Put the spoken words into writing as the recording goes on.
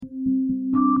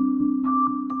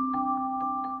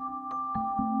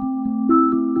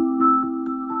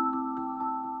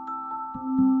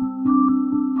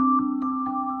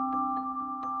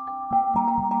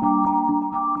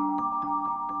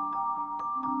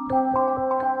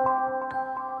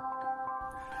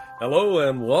Hello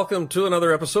and welcome to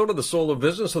another episode of The Soul of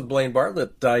Business with Blaine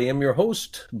Bartlett. I am your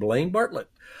host, Blaine Bartlett.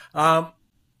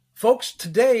 Folks,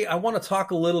 today I want to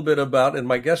talk a little bit about, and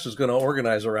my guest is going to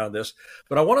organize around this,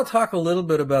 but I want to talk a little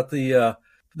bit about the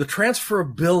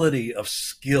transferability of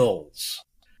skills.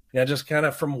 Yeah, just kind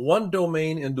of from one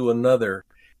domain into another.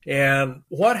 And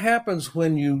what happens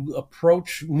when you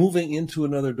approach moving into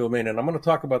another domain? And I'm going to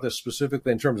talk about this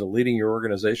specifically in terms of leading your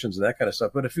organizations and that kind of stuff.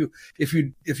 But if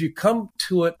you come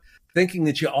to it thinking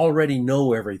that you already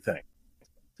know everything,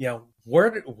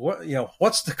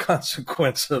 what's the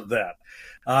consequence of that?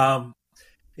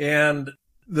 And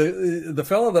the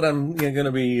fellow that I'm going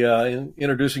to be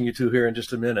introducing you to here in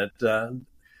just a minute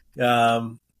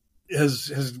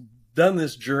has done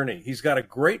this journey. He's got a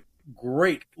great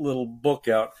little book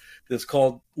out that's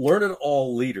called Learn It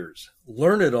All Leaders.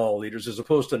 Learn It All Leaders as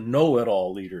opposed to Know It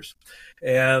All Leaders.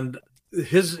 And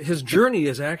his journey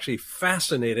is actually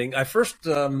fascinating. I first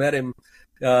met him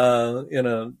in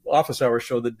an office hour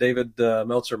show that David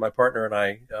Meltzer, my partner, and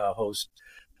I host.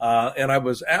 And I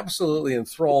was absolutely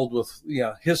enthralled with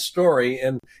his story.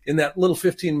 And in that little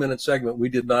 15-minute segment, we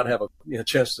did not have a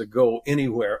chance to go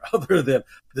anywhere other than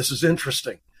this is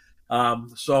interesting.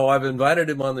 So I've invited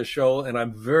him on the show, and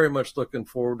I'm very much looking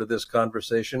forward to this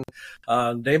conversation.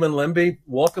 Damon Lembi,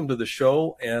 welcome to the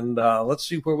show, and let's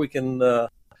see where we can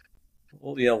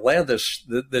land this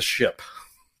ship.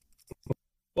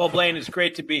 Well, Blaine, it's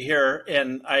great to be here,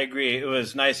 and I agree. It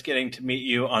was nice getting to meet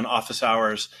you on office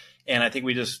hours, and I think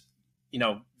we just,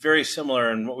 very similar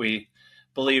in what we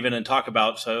believe in and talk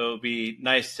about. So it would be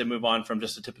nice to move on from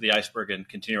just the tip of the iceberg and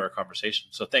continue our conversation.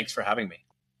 So thanks for having me.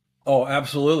 Oh,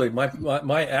 absolutely.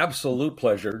 My absolute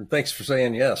pleasure. Thanks for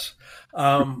saying yes.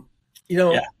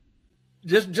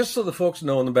 Just so the folks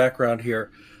know in the background here,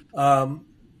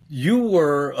 you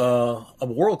were a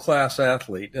world-class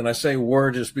athlete, and I say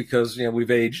were just because we've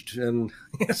aged, and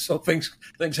so things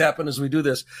happen as we do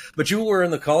this. But you were in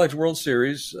the College World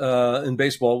Series in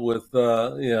baseball with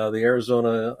the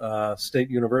Arizona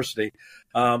State University,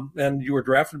 and you were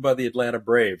drafted by the Atlanta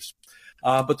Braves.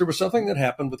 But there was something that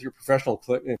happened with your professional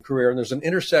career, and there's an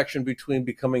intersection between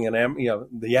becoming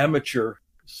the amateur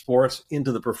sports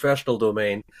into the professional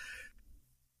domain.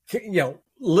 So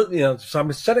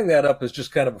I'm setting that up as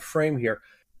just kind of a frame here.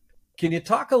 Can you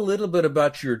talk a little bit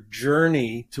about your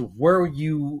journey to where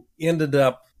you ended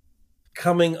up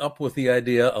coming up with the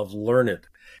idea of Learnit?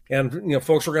 And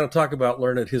folks, we're going to talk about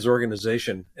Learnit, his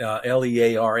organization,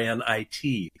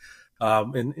 Learnit.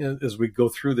 And as we go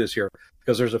through this here,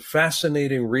 because there's a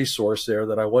fascinating resource there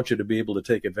that I want you to be able to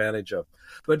take advantage of.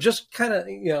 But just kind of,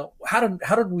 how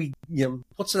did we,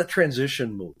 what's that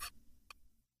transition move?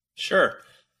 Sure.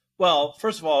 Well,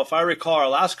 first of all, if I recall our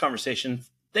last conversation,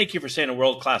 thank you for saying a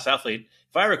world-class athlete.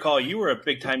 If I recall, you were a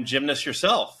big-time gymnast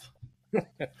yourself.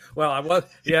 Well, I was,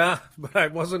 but I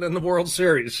wasn't in the World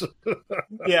Series.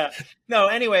 Yeah. No,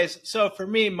 anyways, so for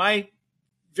me, my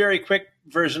very quick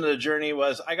version of the journey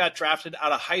was I got drafted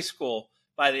out of high school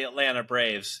by the Atlanta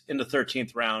Braves in the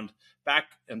 13th round. Back,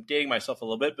 I'm dating myself a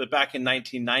little bit, but back in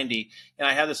 1990. And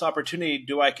I had this opportunity,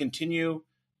 do I continue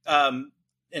and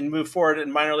move forward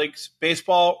in minor leagues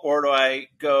baseball, or do I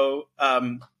go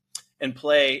and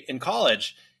play in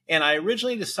college? And I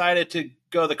originally decided to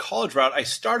go the college route. I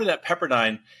started at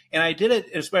Pepperdine, and I did it.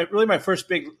 It's really my first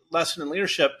big lesson in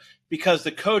leadership because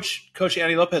the Coach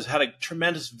Andy Lopez, had a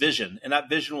tremendous vision. And that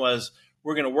vision was,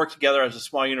 we're going to work together as a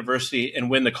small university and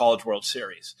win the College World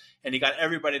Series. And he got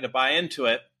everybody to buy into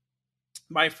it.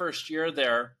 My first year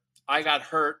there, I got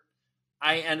hurt.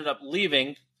 I ended up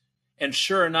leaving. And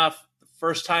sure enough, the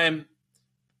first time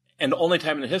and the only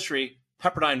time in the history,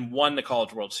 Pepperdine won the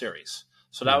College World Series.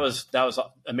 So that was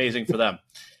amazing for them.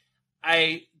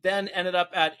 I then ended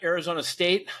up at Arizona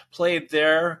State, played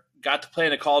there, got to play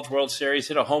in the College World Series,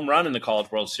 hit a home run in the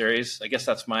College World Series. I guess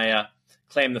that's my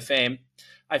claim to fame.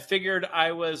 I figured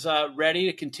I was ready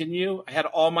to continue. I had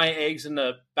all my eggs in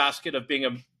the basket of being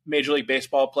a Major League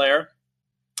Baseball player.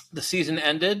 The season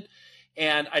ended,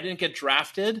 and I didn't get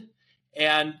drafted.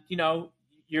 And,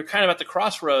 you're kind of at the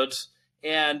crossroads,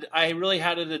 and I really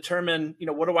had to determine,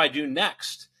 what do I do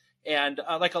next? And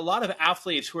like a lot of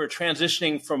athletes who are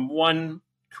transitioning from one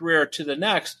career to the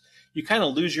next, you kind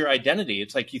of lose your identity.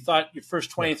 It's like you thought your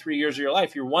first 23 years of your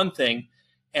life, you're one thing.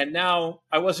 And now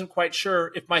I wasn't quite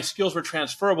sure if my skills were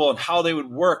transferable and how they would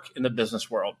work in the business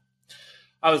world.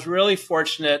 I was really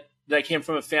fortunate that I came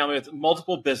from a family with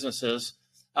multiple businesses,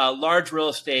 large real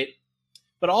estate,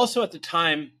 but also at the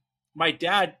time, my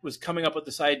dad was coming up with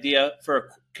this idea for a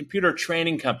computer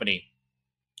training company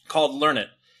called Learnit.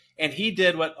 And he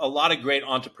did what a lot of great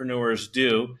entrepreneurs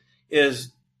do,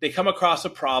 is they come across a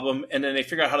problem and then they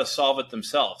figure out how to solve it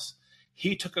themselves.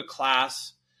 He took a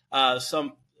class at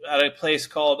a place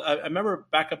called, I remember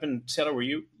back up in Seattle where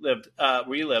you live,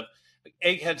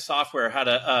 Egghead Software had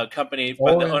a company,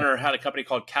 but the owner had a company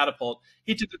called Catapult.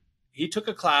 He took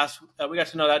a class. We got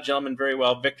to know that gentleman very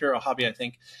well, Victor Ohabi, I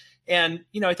think. And,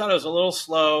 I thought it was a little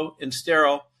slow and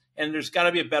sterile, and there's got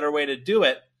to be a better way to do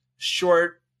it.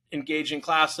 Short, engaging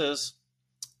classes.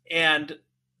 And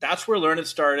that's where Learnit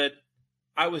started.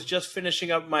 I was just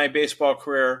finishing up my baseball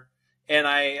career, and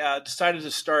I decided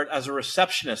to start as a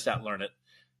receptionist at Learnit.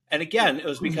 And again, it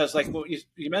was because, like what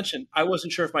you mentioned, I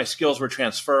wasn't sure if my skills were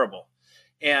transferable.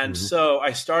 And so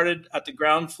I started at the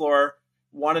ground floor,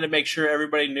 wanted to make sure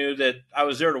everybody knew that I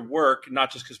was there to work,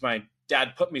 not just because my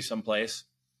dad put me someplace.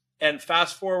 And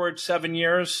fast forward 7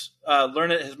 years,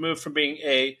 Learnit has moved from being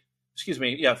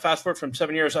fast forward from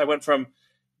 7 years, I went from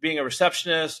being a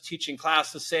receptionist, teaching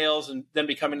classes, sales, and then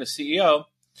becoming the CEO.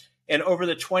 And over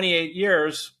the 28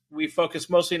 years, we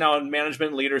focus mostly now on management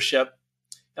and leadership.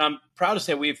 And I'm proud to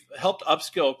say we've helped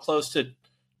upskill close to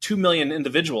 2 million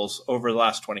individuals over the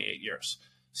last 28 years.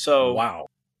 So, wow.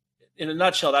 In a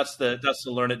nutshell, that's the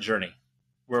Learnit journey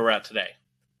where we're at today.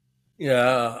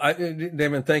 Yeah,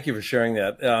 Damon, thank you for sharing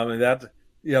that.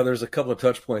 There's a couple of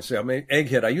touch points there. I mean,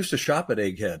 Egghead. I used to shop at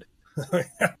Egghead.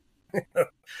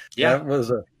 Yeah, that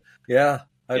was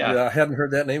I hadn't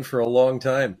heard that name for a long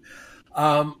time.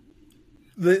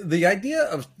 The idea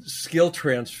of skill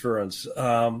transference.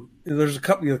 There's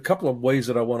a couple of ways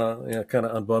that I want to kind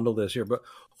of unbundle this here. But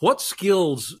what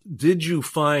skills did you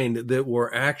find that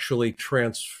were actually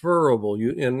transferable?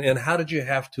 And how did you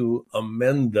have to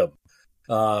amend them?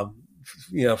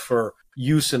 For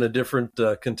use in a different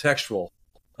contextual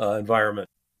environment.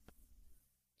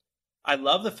 I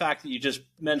love the fact that you just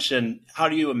mentioned how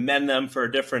do you amend them for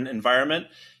a different environment,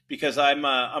 because I'm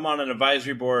on an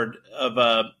advisory board of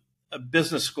a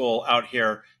business school out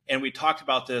here, and we talked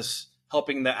about this,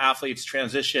 helping the athletes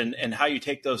transition and how you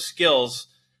take those skills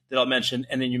that I'll mention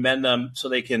and then you amend them so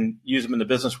they can use them in the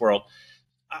business world.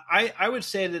 I would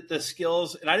say that the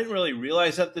skills, and I didn't really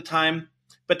realize at the time,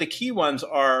 but the key ones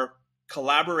are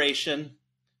collaboration,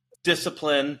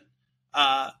 discipline,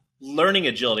 learning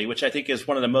agility, which I think is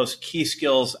one of the most key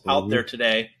skills out there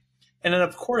today. And then,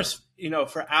 of course,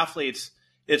 for athletes,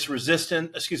 it's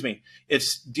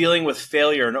it's dealing with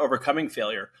failure and overcoming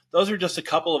failure. Those are just a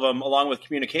couple of them, along with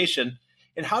communication.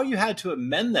 And how you had to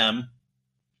amend them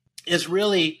is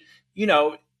really,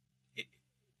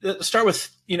 start with,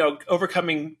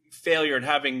 overcoming failure and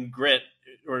having grit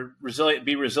or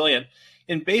be resilient.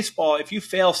 In baseball, if you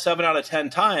fail 7 out of 10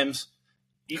 times,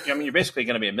 you're basically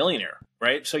going to be a millionaire,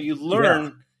 right? So you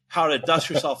learn how to dust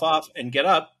yourself off and get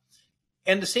up.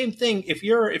 And the same thing, if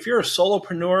you're a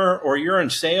solopreneur or you're in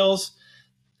sales,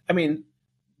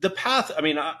 the path,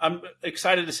 I'm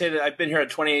excited to say that I've been here at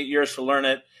 28 years for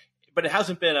Learnit, but it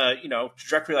hasn't been a,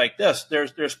 trajectory like this.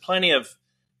 There's plenty of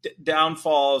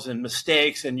downfalls and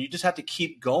mistakes, and you just have to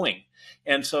keep going.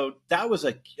 And so that was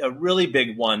a really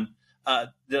big one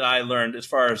that I learned as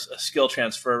far as skill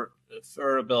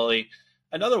transferability.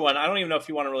 Another one, I don't even know if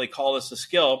you want to really call this a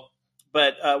skill,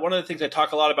 but one of the things I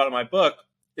talk a lot about in my book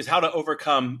is how to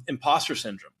overcome imposter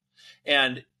syndrome.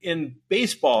 And in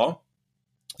baseball,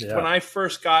 when I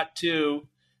first got to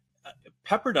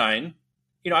Pepperdine,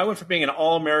 I went from being an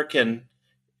All-American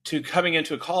to coming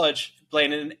into a college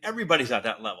playing, and everybody's at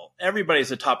that level.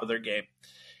 Everybody's at the top of their game.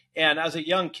 And as a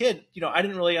young kid, I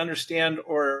didn't really understand,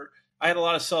 or I had a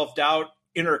lot of self-doubt,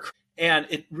 and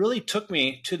it really took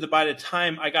me by the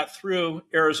time I got through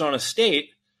Arizona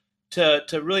State to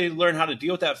really learn how to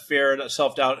deal with that fear, that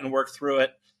self-doubt, and work through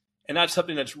it. And that's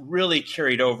something that's really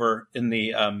carried over in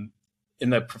the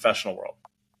professional world.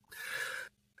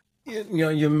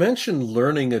 You mentioned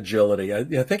learning agility.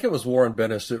 I think it was Warren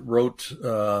Bennis that wrote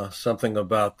something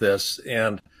about this,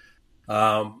 and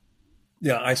I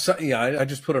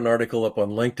just put an article up on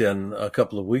LinkedIn a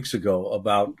couple of weeks ago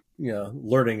about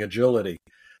learning agility.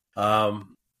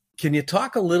 Can you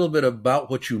talk a little bit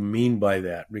about what you mean by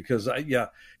that? Because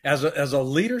as a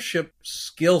leadership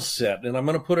skill set, and I'm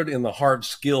going to put it in the hard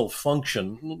skill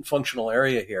functional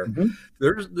area here.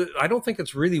 I don't think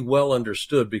it's really well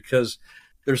understood, because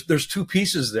there's two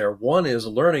pieces there. One is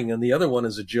learning, and the other one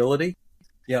is agility.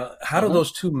 How do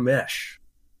those two mesh?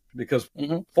 Because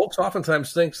folks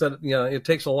oftentimes think that it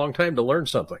takes a long time to learn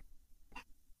something.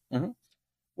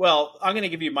 Well, I'm going to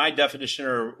give you my definition,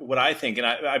 or what I think, and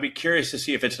I'd be curious to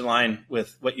see if it's in line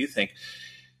with what you think.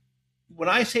 When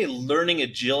I say learning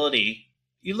agility,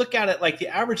 you look at it like the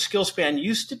average skill span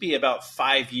used to be about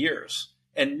 5 years.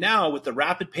 And now with the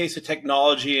rapid pace of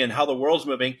technology and how the world's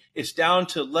moving, it's down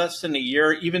to less than a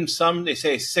year, even some, they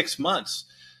say 6 months.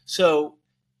 So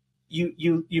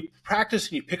you practice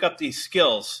and you pick up these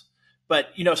skills, but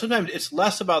sometimes it's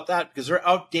less about that because they're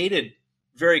outdated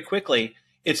very quickly.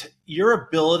 It's your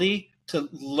ability to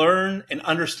learn and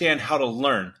understand how to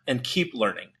learn and keep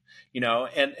learning,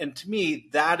 and to me,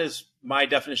 that is my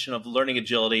definition of learning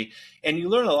agility. And you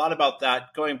learn a lot about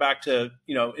that going back to,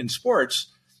 in sports,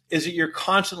 is that you're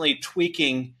constantly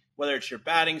tweaking, whether it's your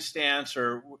batting stance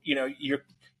or,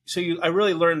 I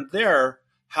really learned there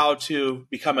how to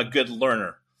become a good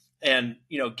learner and,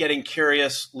 getting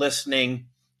curious, listening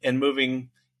and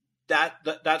moving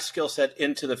that skill set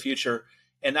into the future.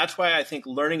 And that's why I think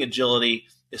learning agility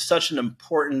is such an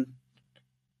important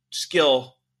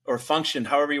skill or function,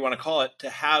 however you want to call it, to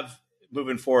have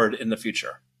moving forward in the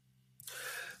future.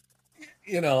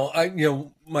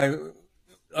 I'm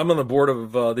on the board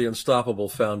of the Unstoppable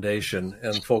Foundation,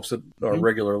 and folks that are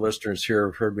regular listeners here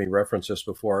have heard me reference this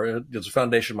before. It's a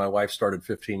foundation my wife started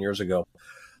 15 years ago.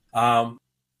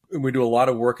 We do a lot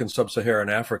of work in sub-Saharan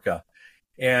Africa.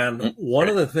 And one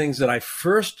of the things that I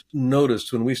first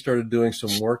noticed when we started doing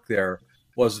some work there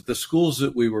was that the schools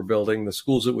that we were building, the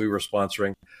schools that we were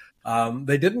sponsoring,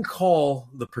 they didn't call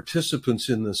the participants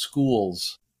in the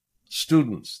schools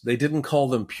students. They didn't call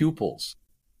them pupils.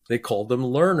 They called them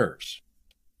learners.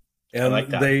 And I like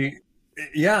that.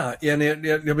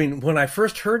 When I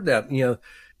first heard that,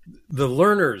 the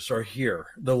learners are here.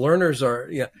 The learners are,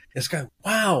 it's kind of,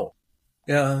 wow.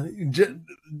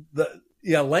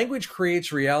 Language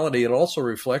creates reality. It also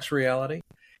reflects reality.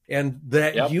 And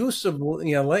that use of,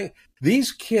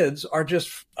 these kids are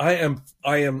just, I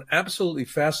am absolutely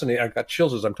fascinated. I've got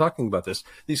chills as I'm talking about this.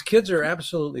 These kids are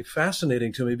absolutely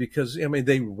fascinating to me because,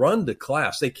 they run to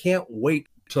class. They can't wait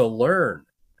to learn.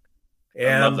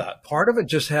 And I love that. Part of it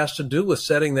just has to do with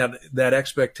setting that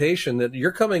expectation that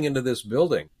you're coming into this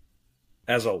building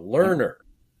as a learner,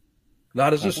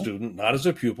 not as a student, not as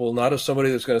a pupil, not as somebody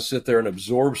that's going to sit there and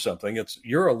absorb something.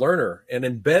 You're a learner, and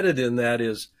embedded in that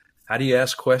is, how do you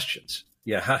ask questions?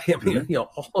 All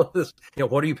of this,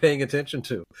 what are you paying attention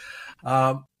to?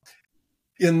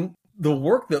 In the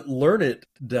work that Learnit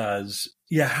does,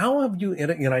 how have you,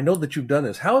 and I know that you've done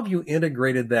this, how have you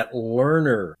integrated that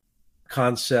learner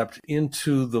concept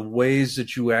into the ways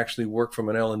that you actually work from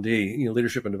an L&D,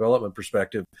 leadership and development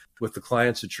perspective with the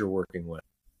clients that you're working with?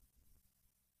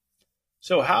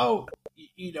 So how,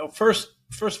 first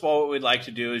of all, what we'd like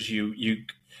to do is you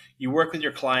work with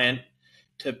your client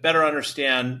to better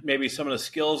understand maybe some of the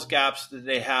skills gaps that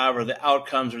they have or the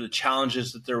outcomes or the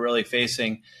challenges that they're really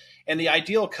facing. And the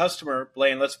ideal customer,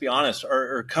 Blaine, let's be honest,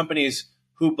 are companies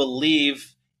who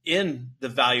believe in the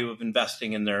value of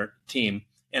investing in their team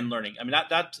and learning. I mean,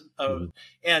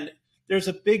 and there's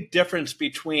a big difference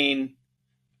between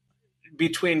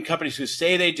companies who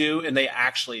say they do and they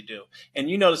actually do. And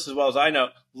you know this as well as I know,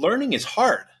 learning is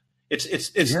hard.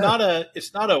 It's not a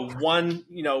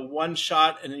one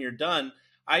shot and then you're done.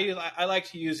 I like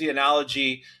to use the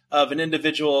analogy of an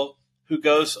individual who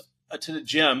goes to the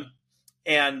gym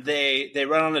and they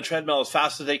run on the treadmill as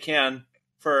fast as they can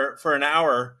for an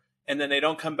hour, and then they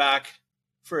don't come back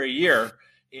for a year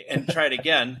and try it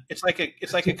again. It's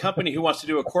like a company who wants to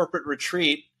do a corporate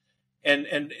retreat and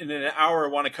in an hour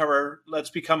want to cover,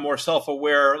 let's become more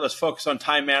self-aware, let's focus on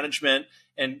time management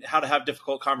and how to have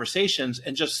difficult conversations,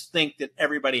 and just think that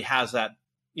everybody has that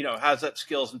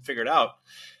skills and figured out.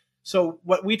 So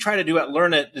what we try to do at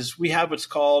Learnit is we have what's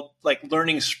called like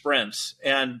learning sprints,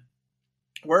 and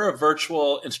we're a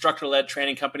virtual instructor-led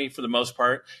training company for the most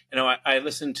part. I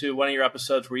listened to one of your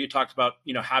episodes where you talked about,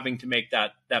 having to make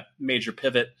that major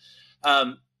pivot.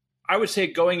 I would say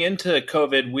going into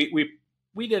COVID,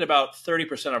 we did about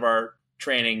 30% of our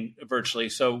training virtually.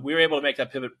 So we were able to make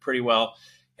that pivot pretty well.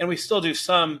 And we still do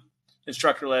some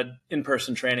instructor-led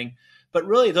in-person training. But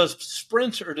really those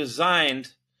sprints are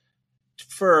designed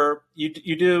for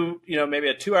you do, maybe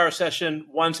a 2-hour session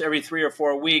once every 3 or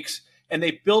 4 weeks. And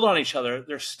they build on each other.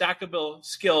 They're stackable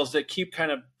skills that keep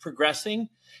kind of progressing.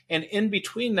 And in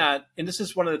between that, and this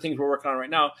is one of the things we're working on right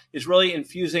now, is really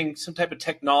infusing some type of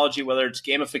technology, whether it's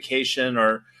gamification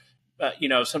or,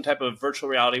 some type of virtual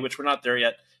reality, which we're not there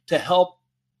yet, to help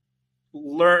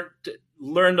learn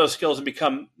those skills and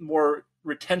become more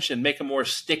retention, make them more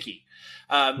sticky.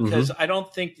 Because I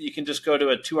don't think that you can just go to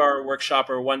a 2-hour workshop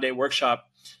or a 1-day workshop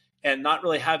and not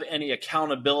really have any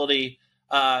accountability.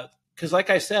 Because like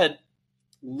I said,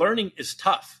 learning is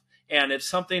tough, and it's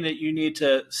something that you need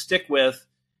to stick with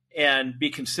and be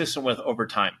consistent with over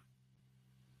time.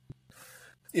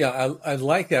 Yeah, I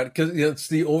like that because it's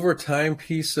the overtime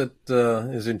piece that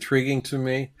is intriguing to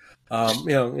me.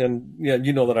 And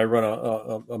you know that I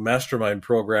run a mastermind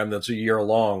program that's a year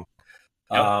long,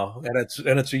 Yep,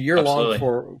 and it's a year long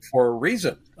absolutely. for a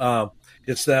reason.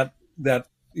 It's that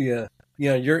you're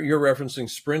referencing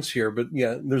sprints here, but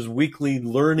yeah, there's weekly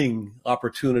learning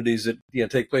opportunities that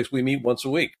take place. We meet once a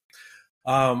week.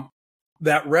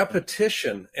 That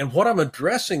repetition, and what I'm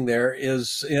addressing there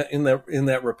is in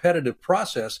that repetitive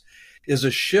process is a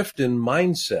shift in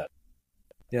mindset.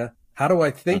 Yeah. How do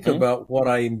I think Hmm. about what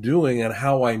I'm doing and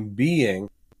how I'm being?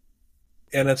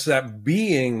 And it's that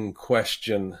being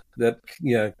question that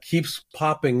keeps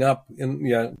popping up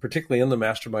particularly in the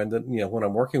mastermind that when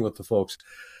I'm working with the folks.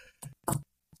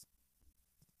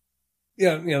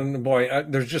 Yeah, boy,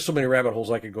 there's just so many rabbit holes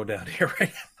I could go down here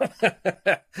right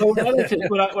now. Well,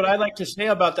 what I like to say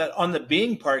about that on the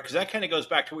being part, because that kind of goes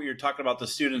back to what you're talking about the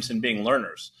students and being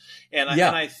learners, and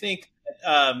Yeah. I think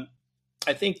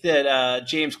that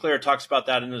James Clear talks about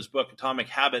that in his book Atomic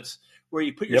Habits, where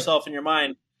you put Yep. yourself in your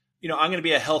mind. I'm going to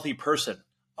be a healthy person.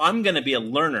 I'm going to be a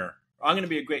learner. I'm going to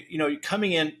be a great.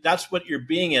 Coming in. That's what your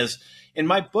being is. In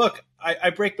my book, I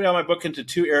break down my book into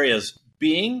two areas: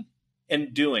 being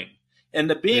and doing. And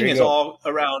the There being you is go. all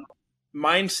around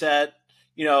mindset.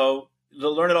 The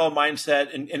learn it all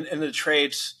mindset and the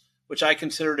traits, which I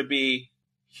consider to be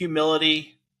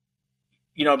humility,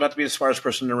 not to be the smartest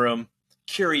person in the room,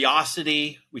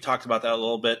 curiosity. We talked about that a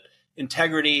little bit,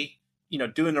 integrity,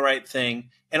 doing the right thing,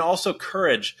 and also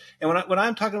courage. And when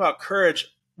I'm talking about courage,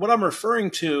 what I'm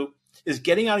referring to is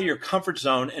getting out of your comfort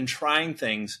zone and trying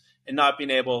things and not being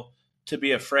able to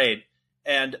be afraid.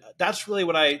 And that's really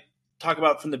what I talk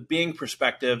about from the being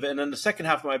perspective. And then the second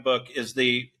half of my book is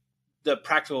the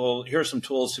practical, here are some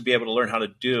tools to be able to learn how to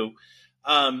do.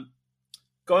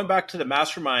 Going back to the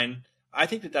mastermind, I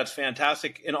think that that's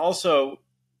fantastic. And also,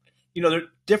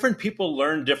 different people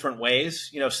learn different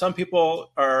ways. Some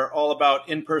people are all about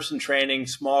in-person training,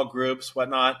 small groups,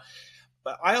 whatnot.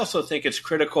 But I also think it's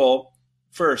critical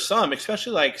for some,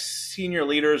 especially like senior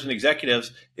leaders and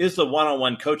executives, is the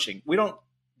one-on-one coaching. We don't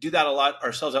do that a lot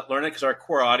ourselves at Learnit because our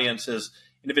core audience is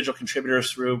individual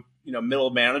contributors through middle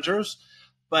managers.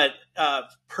 But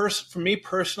for me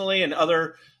personally and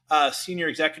other senior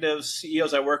executives,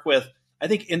 CEOs I work with, I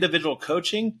think individual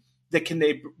coaching that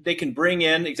they can bring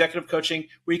in executive coaching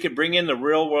where you could bring in the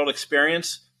real world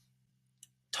experience,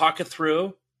 talk it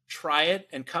through, try it,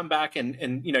 and come back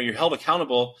and you're held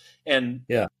accountable. And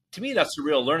Yeah. to me, that's the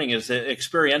real learning, is the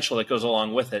experiential that goes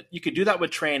along with it. You could do that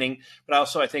with training, but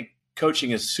also I think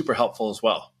coaching is super helpful as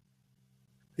well.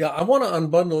 Yeah, I want to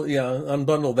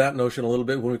unbundle that notion a little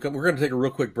bit when we come. We're going to take a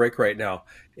real quick break right now,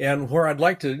 and where I'd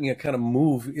like to kind of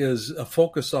move is a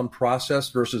focus on process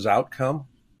versus outcome,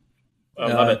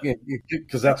 I love it.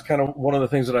 because that's kind of one of the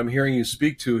things that I'm hearing you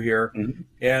speak to here, Mm-hmm.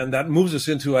 and that moves us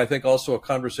into, I think, also a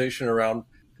conversation around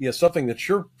something that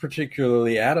you're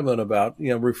particularly adamant about,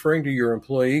 referring to your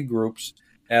employee groups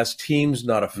as teams,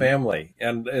 not a family.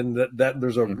 And that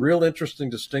there's a real interesting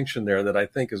distinction there that I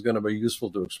think is going to be useful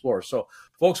to explore. So,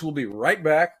 folks, we'll be right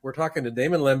back. We're talking to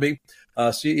Damon Lembi,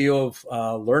 CEO of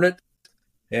Learnit,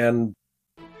 and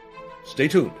stay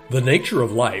tuned. The nature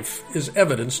of life is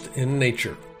evidenced in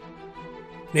nature.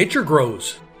 Nature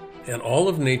grows, and all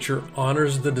of nature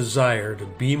honors the desire to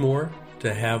be more,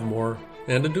 to have more,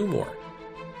 and to do more.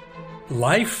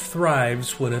 Life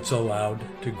thrives when it's allowed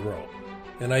to grow.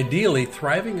 And ideally,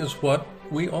 thriving is what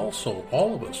we also,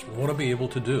 all of us, want to be able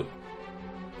to do.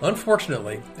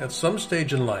 Unfortunately, at some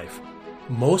stage in life,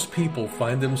 most people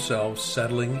find themselves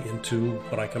settling into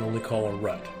what I can only call a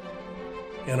rut.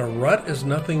 And a rut is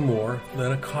nothing more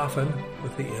than a coffin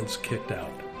with the ends kicked out.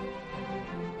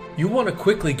 You want to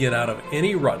quickly get out of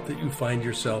any rut that you find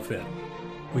yourself in.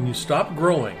 When you stop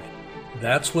growing,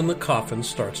 that's when the coffin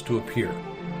starts to appear.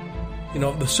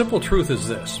 The simple truth is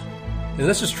this. And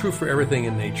this is true for everything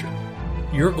in nature.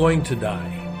 You're going to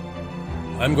die.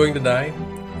 I'm going to die.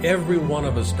 Every one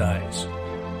of us dies.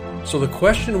 So the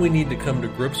question we need to come to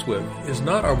grips with is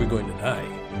not, are we going to die?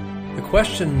 The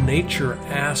question nature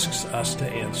asks us to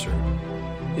answer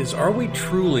is, are we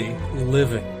truly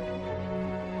living?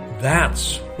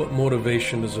 That's what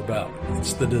motivation is about.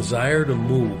 It's the desire to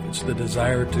move. It's the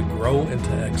desire to grow and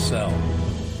to excel.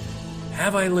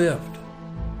 Have I lived?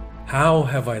 How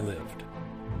have I lived?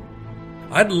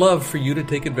 I'd love for you to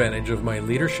take advantage of my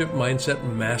Leadership Mindset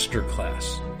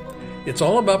Masterclass. It's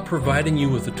all about providing you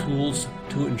with the tools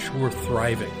to ensure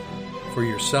thriving for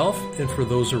yourself and for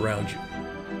those around you.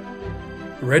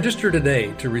 Register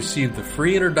today to receive the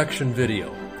free introduction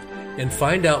video and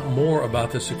find out more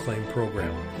about this acclaimed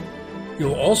program.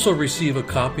 You'll also receive a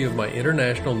copy of my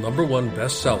international #1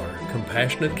 bestseller,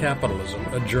 Compassionate Capitalism,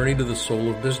 A Journey to the Soul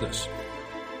of Business.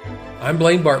 I'm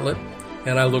Blaine Bartlett,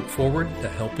 and I look forward to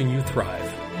helping you thrive.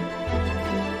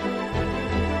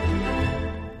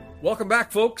 Welcome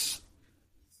back, folks.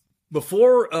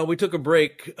 Before we took a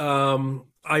break,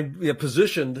 I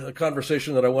positioned a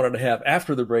conversation that I wanted to have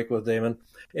after the break with Damon,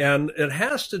 and it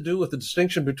has to do with the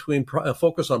distinction between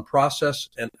focus on process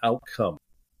and outcome.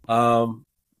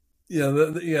 He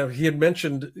had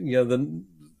mentioned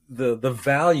the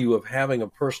value of having a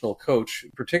personal coach,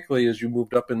 particularly as you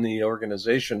moved up in the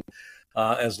organization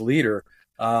as leader.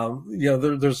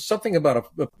 There's something about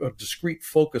a discrete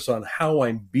focus on how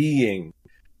I'm being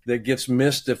that gets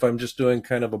missed if I'm just doing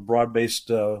kind of a broad-based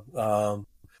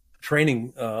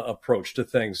training approach to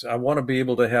things. I want to be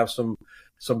able to have some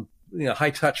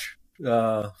high-touch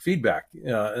feedback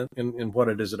in what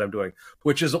it is that I'm doing,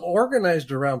 which is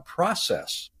organized around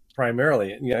process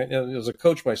primarily. As a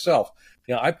coach myself,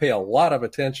 I pay a lot of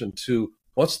attention to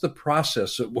what's the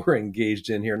process that we're engaged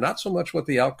in here, not so much what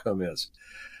the outcome is.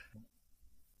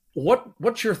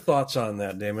 What's your thoughts on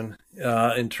that, Damon?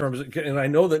 In terms of, and I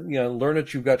know that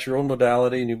Learnit, you've got your own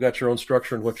modality and you've got your own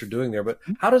structure and what you're doing there, but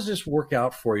how does this work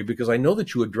out for you? Because I know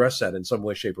that you address that in some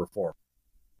way, shape, or form.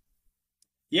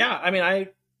 Yeah, I mean, I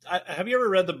have you ever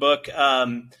read the book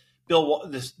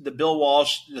Bill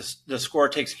Walsh? The score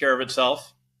takes care of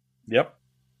itself. Yep.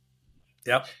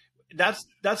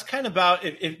 That's kind of about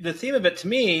if the theme of it to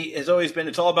me has always been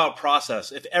it's all about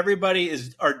process. If everybody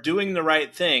are doing the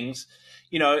right things.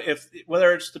 If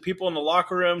whether it's the people in the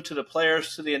locker room, to the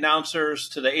players, to the announcers,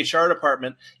 to the HR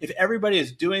department, if everybody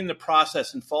is doing the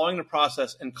process and following the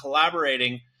process and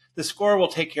collaborating, the score will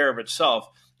take care of itself.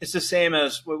 It's the same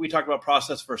as what we talk about,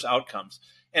 process versus outcomes.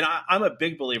 And I'm a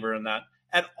big believer in that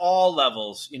at all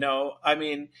levels. I have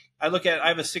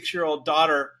a 6-year-old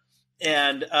daughter,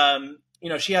 and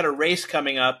she had a race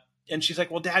coming up, and she's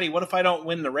like, "Well, Daddy, what if I don't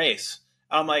win the race?"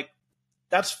 I'm like,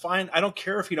 "That's fine. I don't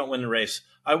care if you don't win the race.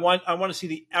 I want to see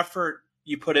the effort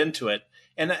you put into it."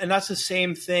 And that's the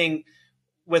same thing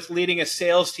with leading a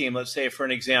sales team, let's say, for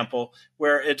an example,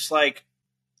 where it's like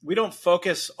we don't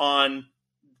focus on,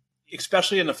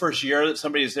 especially in the first year that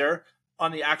somebody's there,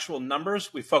 on the actual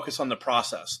numbers. We focus on the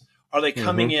process. Are they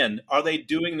coming in? Are they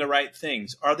doing the right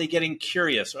things? Are they getting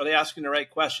curious? Are they asking the right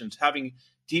questions? Having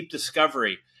deep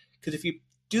discovery? Because if you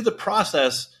do the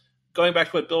process, going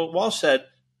back to what Bill Walsh said,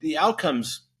 the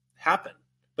outcomes happen.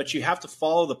 But you have to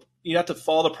follow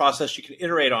the process. You can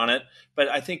iterate on it, but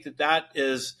I think that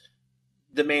is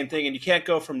the main thing. And you can't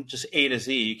go from just A to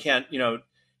Z. You can't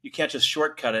just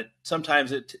shortcut it.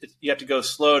 Sometimes you have to go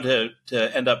slow to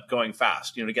end up going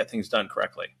fast. To get things done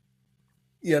correctly.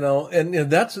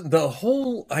 And that's the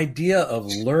whole idea of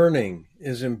learning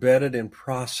is embedded in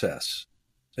process.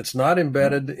 It's not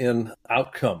embedded in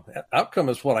outcome. Outcome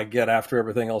is what I get after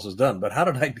everything else is done. But how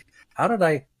did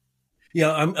I?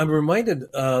 I'm reminded.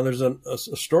 There's a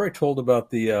story told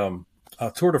about the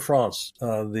Tour de France,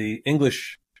 the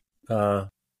English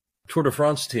Tour de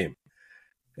France team,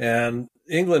 and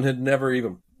England had never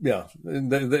even.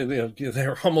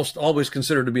 They're almost always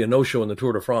considered to be a no-show in the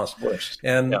Tour de France,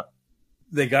 and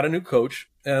they got a new coach,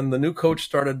 and the new coach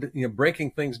started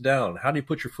breaking things down. How do you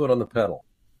put your foot on the pedal?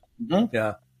 Mm-hmm.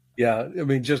 Yeah. I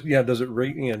mean, does it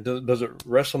does it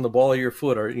rest on the ball of your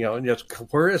foot, or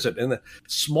where is it? And the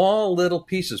small little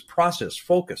pieces, process,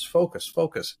 focus.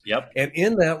 Yep. And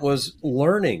in that was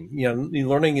learning.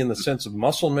 Learning in the sense of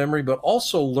muscle memory, but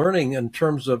also learning in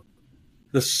terms of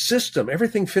the system.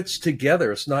 Everything fits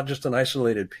together. It's not just an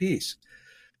isolated piece.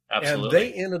 Absolutely. And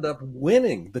they ended up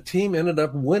winning. The team ended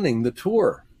up winning the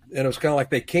tour, and it was kind of like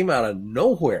they came out of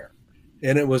nowhere.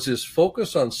 And it was this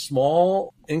focus on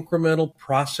small incremental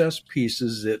process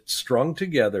pieces that strung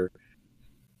together.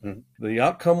 The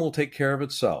outcome will take care of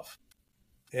itself.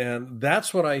 And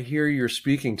that's what I hear you're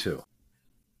speaking to.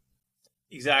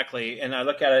 Exactly. And I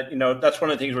look at it, that's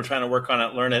one of the things we're trying to work on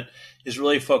at Learnit is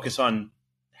really focus on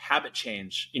habit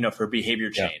change, for behavior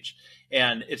change.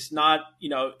 Yeah. And it's not,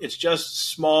 it's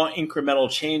just small incremental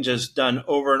changes done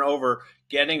over and over,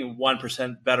 getting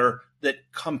 1% better that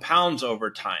compounds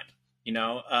over time.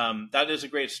 That is a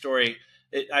great story.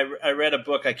 I read a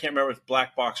book, I can't remember if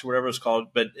Black Box or whatever it's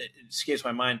called, but it escapes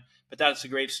my mind. But that's a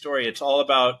great story. It's all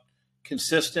about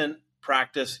consistent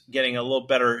practice, getting a little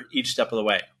better each step of the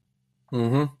way.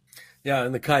 Mm-hmm. Yeah,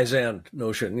 and the Kaizen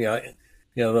notion.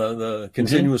 The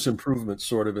continuous improvement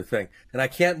sort of a thing. And I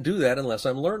can't do that unless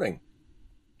I'm learning,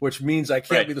 which means I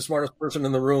can't be the smartest person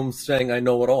in the room saying I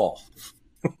know it all.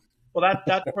 Well,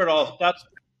 that's where it all. That's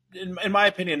in my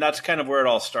opinion, that's kind of where it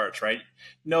all starts, right?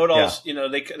 Know-it-alls,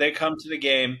 they come to the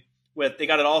game with they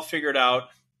got it all figured out.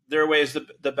 Their way is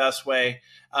the best way.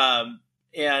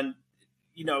 And,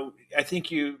 I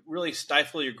think you really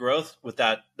stifle your growth with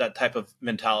that type of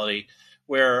mentality,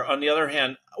 where on the other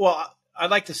hand, well, I'd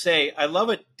like to say, I love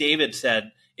what David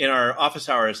said in our office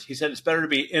hours. He said, it's better to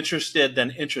be interested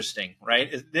than interesting, right?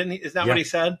 Is that what he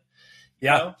said?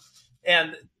 Yeah.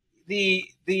 And the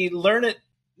Learnit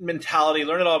mentality,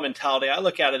 learn it all mentality, I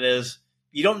look at it as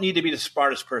you don't need to be the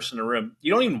smartest person in the room.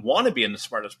 You don't even want to be the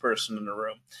smartest person in the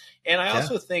room. And I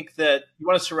also think that you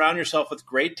want to surround yourself with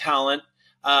great talent,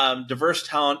 diverse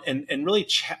talent, and really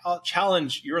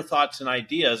challenge your thoughts and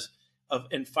ideas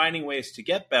in finding ways to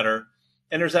get better.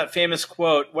 And there's that famous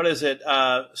quote, what is it?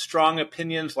 Strong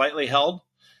opinions lightly held.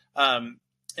 And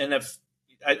if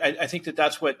I think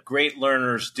that's what great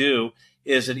learners do,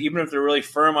 is that even if they're really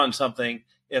firm on something,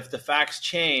 if the facts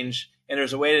change and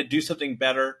there's a way to do something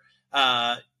better,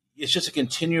 it's just a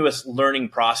continuous learning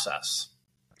process.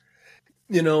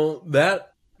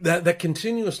 That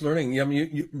continuous learning. I mean,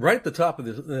 you right at the top of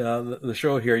the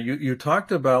show here, you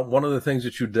talked about one of the things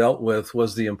that you dealt with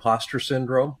was the imposter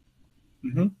syndrome.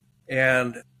 Mm-hmm.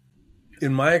 And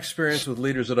in my experience with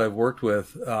leaders that I've worked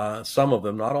with, some of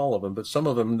them, not all of them, but some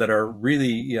of them that are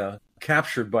really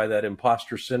captured by that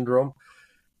imposter syndrome,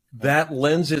 that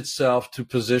lends itself to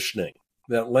positioning.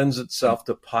 That lends itself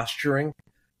to posturing.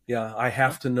 Yeah, I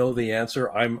have to know the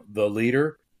answer. I'm the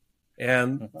leader.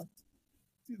 And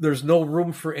there's no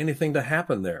room for anything to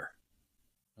happen there.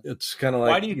 It's kind of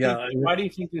like, why do you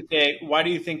think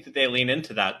that they lean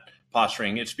into that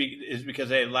posturing? Is because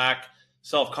they lack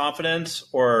self-confidence,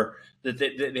 or that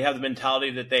they have the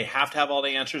mentality that they have to have all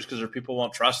the answers because their people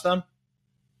won't trust them?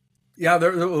 Yeah,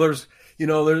 there was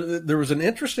an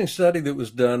interesting study that was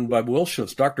done by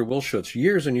Dr. Wilschutz,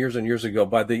 years and years and years ago.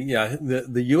 By the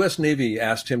U.S. Navy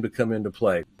asked him to come into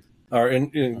play, or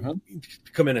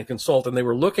come in and consult, and they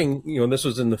were looking. This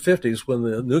was in the 50s when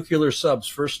the nuclear subs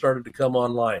first started to come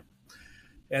online,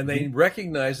 and they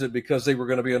recognized that because they were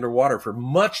going to be underwater for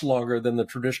much longer than the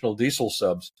traditional diesel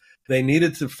subs, they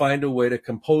needed to find a way to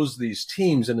compose these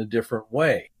teams in a different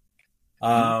way.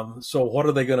 So what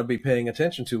are they going to be paying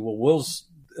attention to? Well, Will's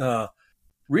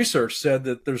research said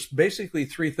that there's basically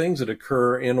three things that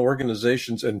occur in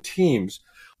organizations and teams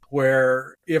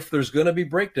where if there's going to be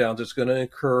breakdowns, it's going to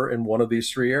occur in one of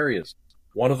these three areas.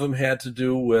 One of them had to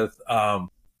do with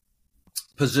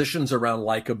positions around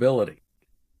likability.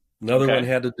 Another one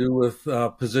had to do with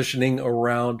positioning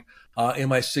around,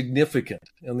 am I significant?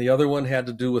 And the other one had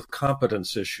to do with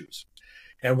competence issues.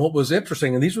 And what was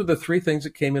interesting, and these were the three things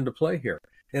that came into play here.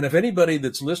 And if anybody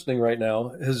that's listening right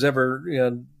now has ever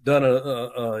done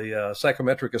a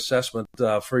psychometric assessment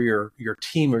for your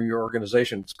team or your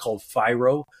organization, it's called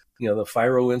FIRO, the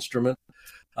FIRO instrument.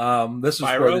 This is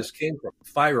where this came from.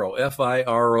 FIRO,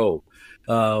 F-I-R-O.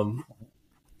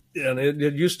 And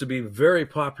it used to be very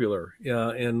popular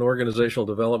in organizational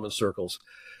development circles.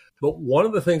 But one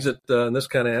of the things that, and this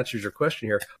kind of answers your question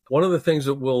here, one of the things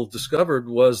that Will discovered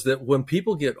was that when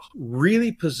people get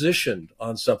really positioned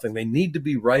on something, they need to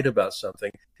be right about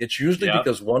something. It's usually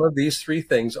because one of these three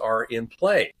things are in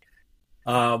play.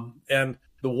 And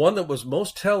the one that was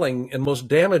most telling and most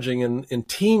damaging in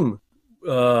team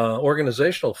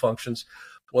organizational functions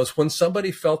was when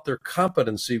somebody felt their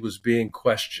competency was being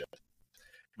questioned.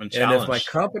 And if my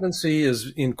competency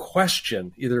is in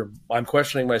question, either I'm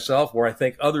questioning myself or I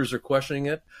think others are questioning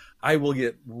it, I will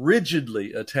get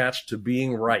rigidly attached to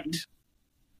being right.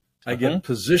 I get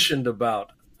positioned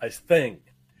about a thing.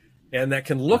 And that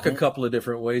can look a couple of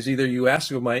different ways. Either you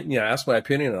ask my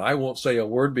opinion and I won't say a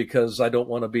word because I don't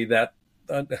want to be that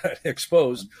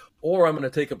exposed, or I'm going to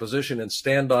take a position and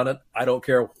stand on it. I don't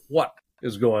care what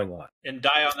is going on. And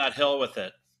die on that hill with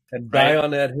it. Die on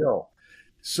that hill.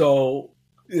 So,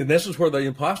 and this is where the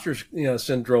imposter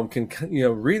syndrome can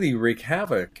really wreak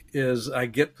havoc. Is I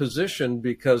get positioned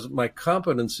because my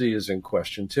competency is in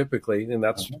question typically, and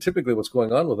that's typically what's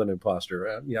going on with an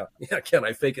imposter. Can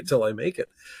I fake it till I make it?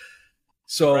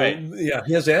 So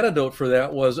his antidote for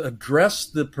that was address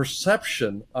the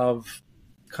perception of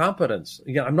competence.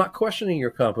 I'm not questioning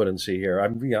your competency here.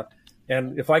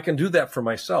 And if I can do that for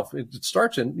myself, it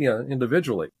starts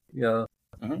individually. Who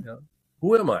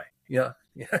am I?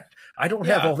 I don't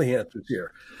have all the answers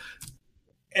here.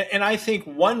 And I think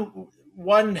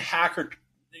one hacker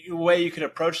way you can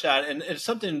approach that, and it's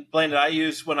something, Blaine, that I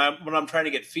use when I'm trying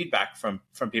to get feedback from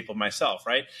people myself,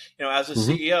 right? As a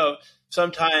CEO,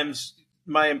 sometimes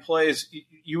my employees,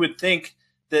 you would think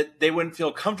that they wouldn't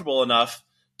feel comfortable enough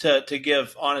to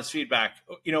give honest feedback,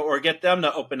 or get them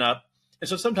to open up. And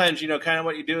so sometimes, kind of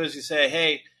what you do is you say,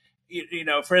 hey,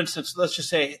 for instance, let's just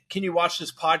say, can you watch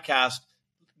this podcast?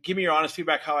 give me your honest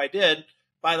feedback how I did.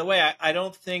 By the way, I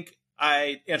don't think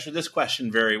I answered this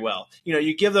question very well.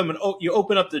 You give them you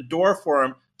open up the door for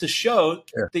them to show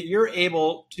that you're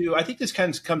able to. I think this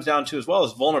kind of comes down to as well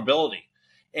as vulnerability,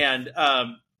 and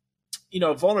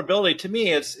vulnerability to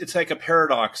me, it's like a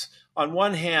paradox. On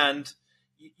one hand,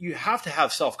 you have to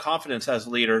have self-confidence as a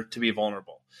leader to be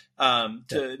vulnerable,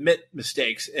 to admit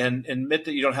mistakes and admit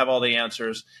that you don't have all the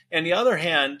answers. And the other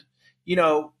hand,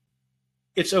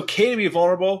 it's okay to be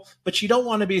vulnerable, but you don't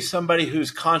want to be somebody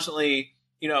who's constantly,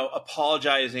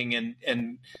 apologizing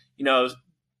and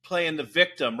playing the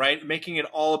victim, right? Making it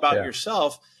all about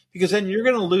yourself, because then you're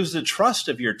going to lose the trust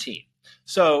of your team.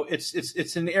 So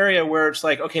it's an area where it's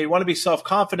like, okay, you want to be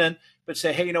self-confident, but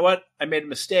say, hey, you know what? I made a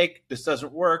mistake. This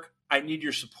doesn't work. I need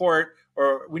your support,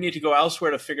 or we need to go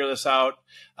elsewhere to figure this out.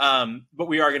 But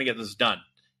we are going to get this done,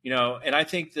 and I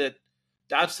think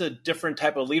that's a different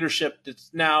type of leadership that's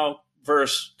now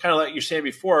versus kind of like you said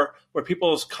before, where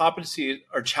people's competencies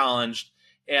are challenged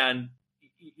and,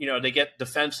 they get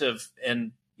defensive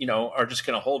and, are just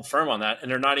going to hold firm on that. And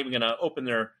they're not even going to open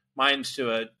their minds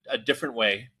to a different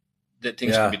way that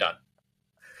things can be done.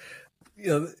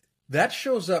 That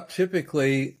shows up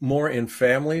typically more in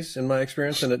families, in my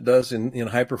experience, than it does in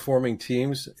high performing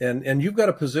teams. And you've got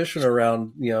a position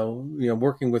around,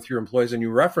 working with your employees, and you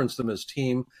reference them as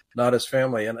team, not as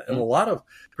family. And a lot of,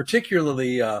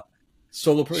 particularly not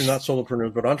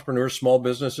solopreneurs, but entrepreneurs, small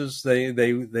businesses,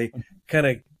 they kind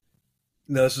of,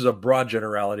 this is a broad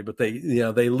generality, but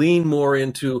they lean more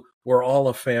into, we're all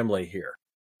a family here.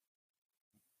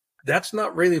 That's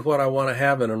not really what I want to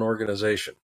have in an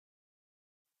organization.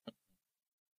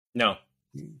 No.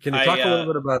 Can you talk a little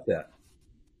bit about that?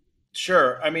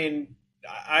 Sure. I mean,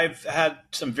 I've had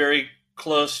some very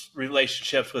close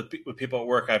relationships with people at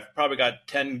work. I've probably got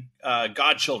 10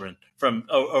 godchildren from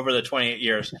over the 28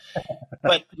 years.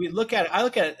 But I look at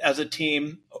it as a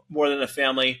team more than a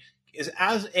family. Is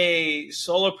as a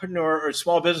solopreneur or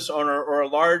small business owner or a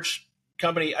large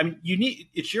company, I mean,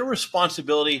 it's your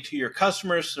responsibility to your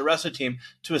customers, to the rest of the team,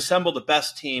 to assemble the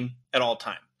best team at all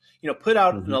time. Put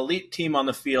out an elite team on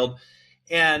the field.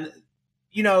 And,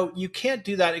 you can't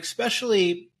do that,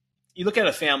 especially you look at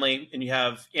a family and you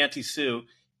have Auntie Sue.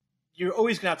 You're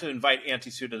always going to have to invite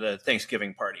Auntie Sue to the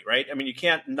Thanksgiving party, right? I mean, you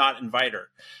can't not invite her.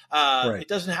 It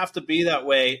doesn't have to be that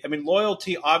way. I mean,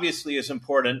 loyalty obviously is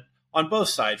important on both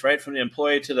sides, right? From the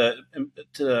employee to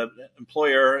the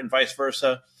employer and vice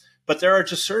versa. But there are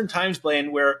just certain times,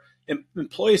 Blaine, where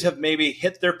employees have maybe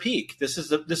hit their peak. This is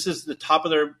the top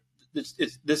of their.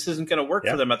 This isn't going to work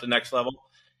for them at the next level.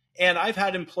 And I've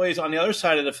had employees on the other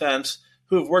side of the fence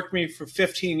who have worked with me for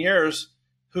 15 years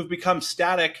who've become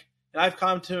static. And I've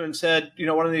come to and said,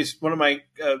 one of my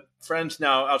friends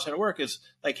now outside of work is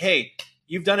like, hey,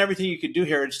 you've done everything you could do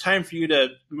here. It's time for you to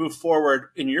move forward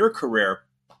in your career.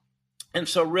 And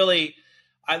so really,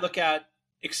 I look at,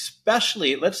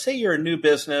 especially, let's say you're a new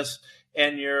business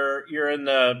and you're in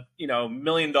the $1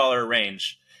 million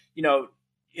range,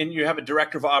 and you have a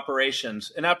director of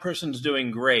operations, and that person's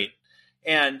doing great.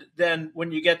 And then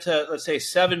when you get to, let's say,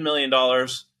 $7 million,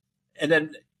 and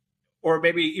then, or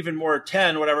maybe even more,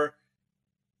 10, whatever,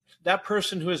 that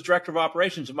person who is director of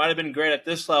operations might have been great at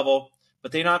this level,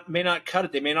 but they may not cut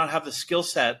it. They may not have the skill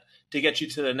set to get you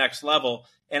to the next level.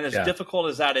 And as difficult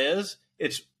as that is,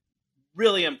 it's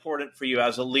really important for you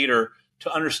as a leader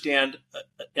to understand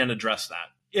and address that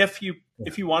if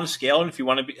you want to scale and if you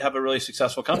want to have a really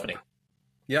successful company.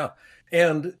 Yeah.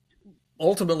 And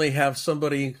ultimately have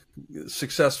somebody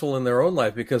successful in their own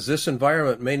life, because this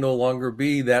environment may no longer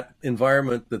be that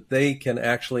environment that they can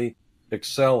actually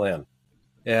excel in.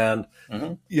 And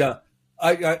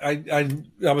I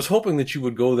was hoping that you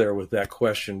would go there with that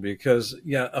question, because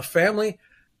a family,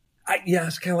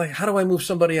 it's kind of like, how do I move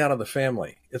somebody out of the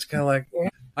family? It's kind of like,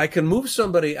 I can move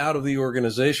somebody out of the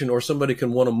organization, or somebody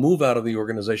can want to move out of the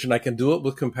organization. I can do it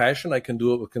with compassion. I can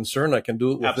do it with concern. I can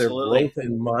do it with their growth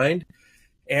in mind.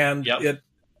 And it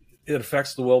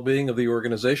affects the well-being of the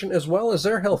organization as well as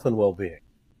their health and well-being.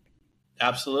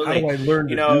 Absolutely. How do I learn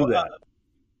to do that?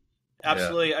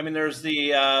 Absolutely. I mean, there's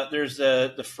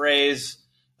the phrase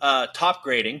top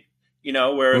grading,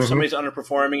 where if somebody's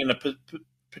underperforming in a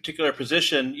particular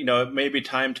position, it may be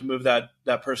time to move that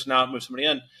person out, move somebody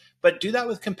in. But do that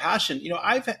with compassion.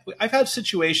 I've had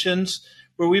situations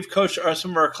where we've coached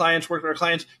some of our clients, worked with our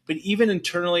clients, but even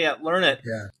internally at Learnit,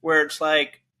 where it's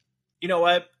like, you know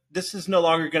what, this is no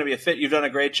longer going to be a fit. You've done a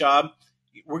great job.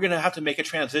 We're going to have to make a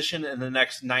transition in the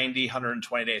next 90,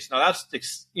 120 days. Now that's,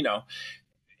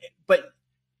 but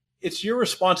it's your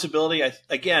responsibility,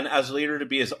 again, as a leader, to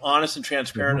be as honest and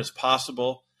transparent as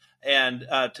possible. and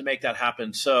to make that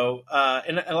happen. So,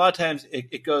 and a lot of times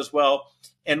it goes well.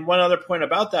 And one other point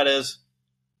about that is,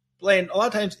 Blaine, a lot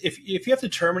of times if you have to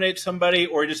terminate somebody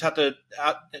or you just have to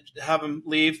have them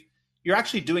leave, you're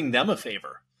actually doing them a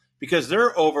favor because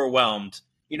they're overwhelmed.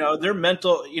 They're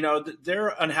mental,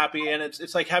 they're unhappy, and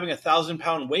it's like having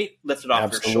 1,000-pound weight lifted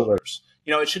off your shoulders.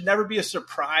 It should never be a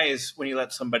surprise when you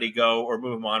let somebody go or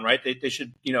move them on, right? They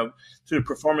should, through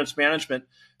performance management.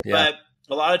 Yeah. But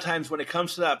a lot of times when it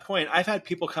comes to that point, I've had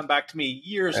people come back to me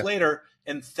years later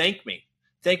and thank me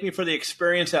for the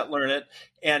experience at Learnit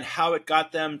and how it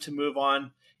got them to move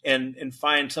on and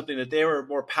find something that they were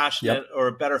more passionate or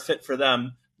a better fit for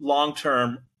them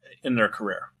long-term in their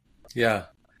career. Yeah.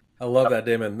 I love that,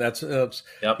 Damon. That's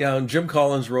and Jim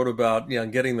Collins wrote about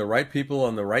getting the right people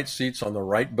on the right seats on the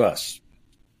right bus,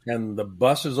 and the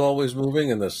bus is always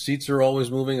moving, and the seats are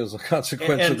always moving as a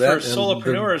consequence of that. And for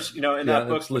solopreneurs, in that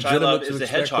book, which I love, is the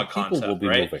hedgehog concept,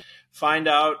 right? Moving. Find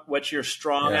out what you're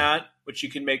strong at, what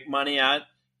you can make money at,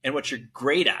 and what you're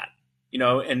great at.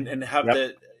 And have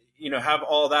have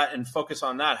all that and focus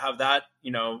on that. Have that,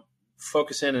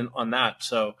 focus in on that.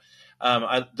 So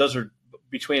those are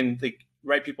between the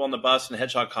right people on the bus and the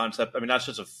hedgehog concept. I mean, that's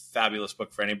just a fabulous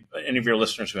book for any of your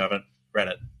listeners who haven't read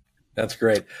it. That's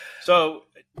great. So,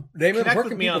 Damon, where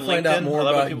can people find out more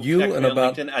about you and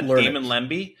about LinkedIn at Learnit? Damon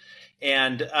Lembi.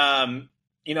 And,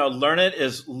 Learnit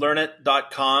is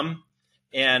learnit.com.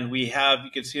 And we have,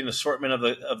 you can see an assortment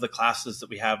of the classes that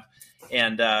we have.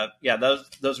 And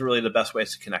those are really the best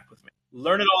ways to connect with me.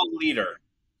 Learn It All Leader.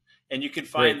 And you can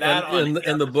find that on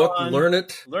the book,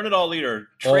 Learnit. Learn It All Leader,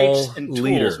 Traits and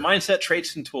Tools, Mindset,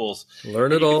 Traits, and Tools.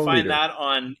 Learn It All Leader. You can find that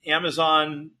on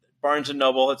Amazon, Barnes &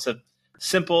 Noble. It's a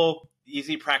simple,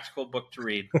 easy, practical book to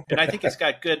read. And I think it's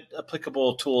got good,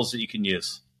 applicable tools that you can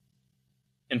use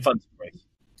in fun stories.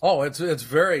 Oh, it's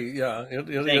very it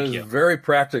is very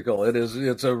practical.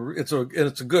 It's a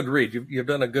good read. You've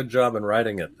done a good job in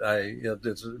writing it.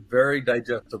 It's very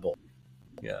digestible.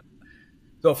 Yeah.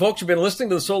 So, folks, you've been listening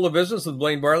to The Soul of Business with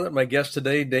Blaine Bartlett. My guest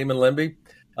today, Damon Lembi,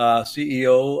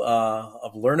 CEO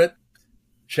of Learnit.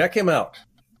 Check him out.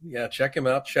 Yeah, check him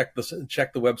out. Check the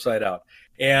website out.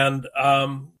 And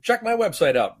check my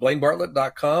website out,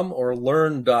 blainebartlett.com or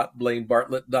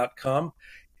learn.blainebartlett.com.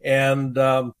 And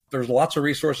there's lots of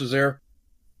resources there.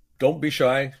 Don't be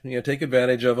shy. Take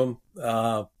advantage of them.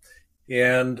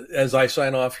 And as I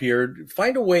sign off here,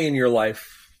 find a way in your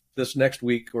life this next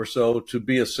week or so to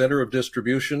be a center of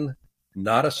distribution,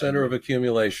 not a center of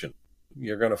accumulation.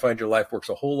 You're going to find your life works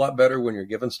a whole lot better when you're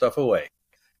giving stuff away.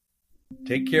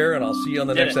 Take care, and I'll see you on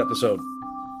the next episode.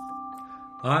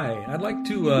 Hi, I'd like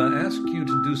to ask you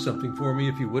to do something for me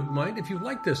if you wouldn't mind. If you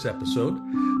like this episode,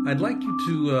 I'd like you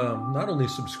to not only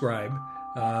subscribe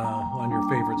on your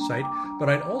favorite site, but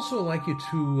I'd also like you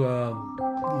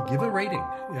to give a rating.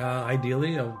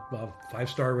 Ideally, a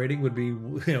 5-star rating would be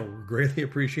greatly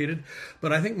appreciated.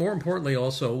 But I think more importantly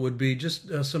also would be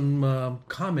just some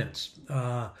comments.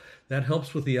 That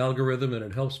helps with the algorithm, and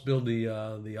it helps build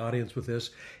the audience with this.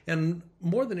 And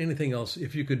more than anything else,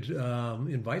 if you could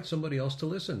invite somebody else to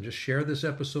listen, just share this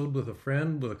episode with a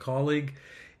friend, with a colleague.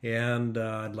 And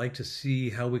I'd like to see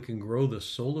how we can grow the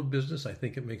soul of business. I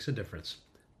think it makes a difference.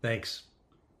 Thanks.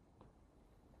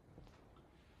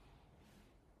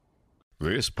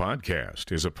 This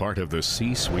podcast is a part of the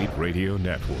C-Suite Radio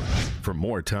Network. For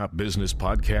more top business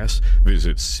podcasts,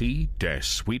 visit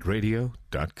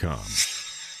c-suiteradio.com.